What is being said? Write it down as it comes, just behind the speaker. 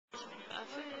I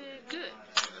feel good.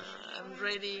 I'm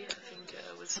ready. I think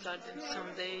I will start in some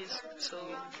days. So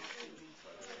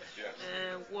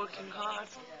working hard,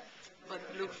 but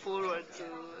look forward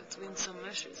to win some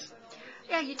matches.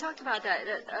 Yeah, you talked about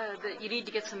that you need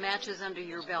to get some matches under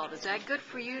your belt. Is that good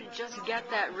for you to just get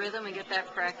that rhythm and get that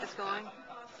practice going?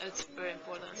 It's very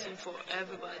important thing for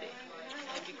everybody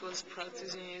because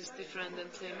practicing is different than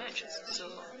playing matches. So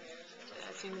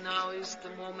I think now is the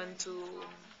moment to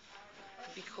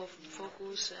be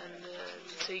focused and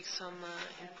to take some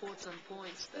important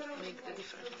points that make the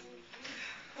difference.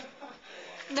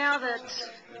 Now that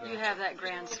you have that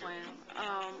Grand Slam,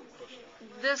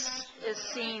 this is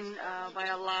seen by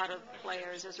a lot of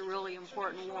players as a really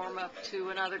important warm-up to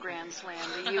another Grand Slam,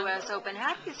 the U.S. Open.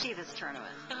 How do you see this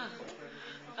tournament?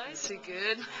 I see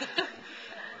good.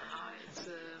 It's,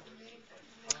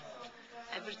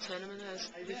 every tournament has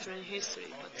a different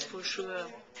history, but for sure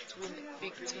to win a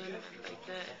big tournament like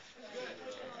that,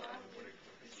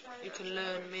 you can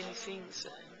learn many things,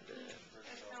 and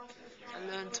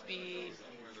I learned to be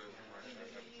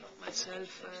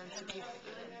myself and to give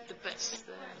the best.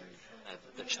 And I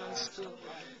have the chance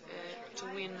to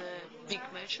win big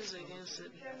matches against a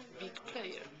big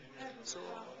player. So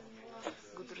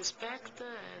good respect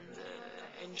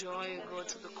and enjoy, go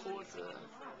to the court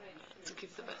to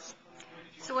give the best.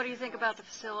 So what do you think about the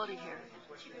facility here?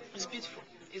 It's beautiful.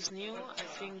 It's new. I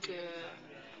think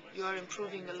you are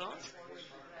improving a lot.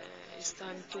 It's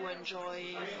time to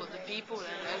enjoy for the people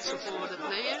and also for the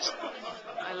players.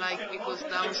 I like because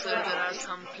downstairs there are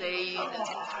some play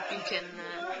that you can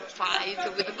fight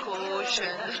with the coach,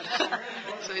 and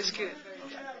so it's good.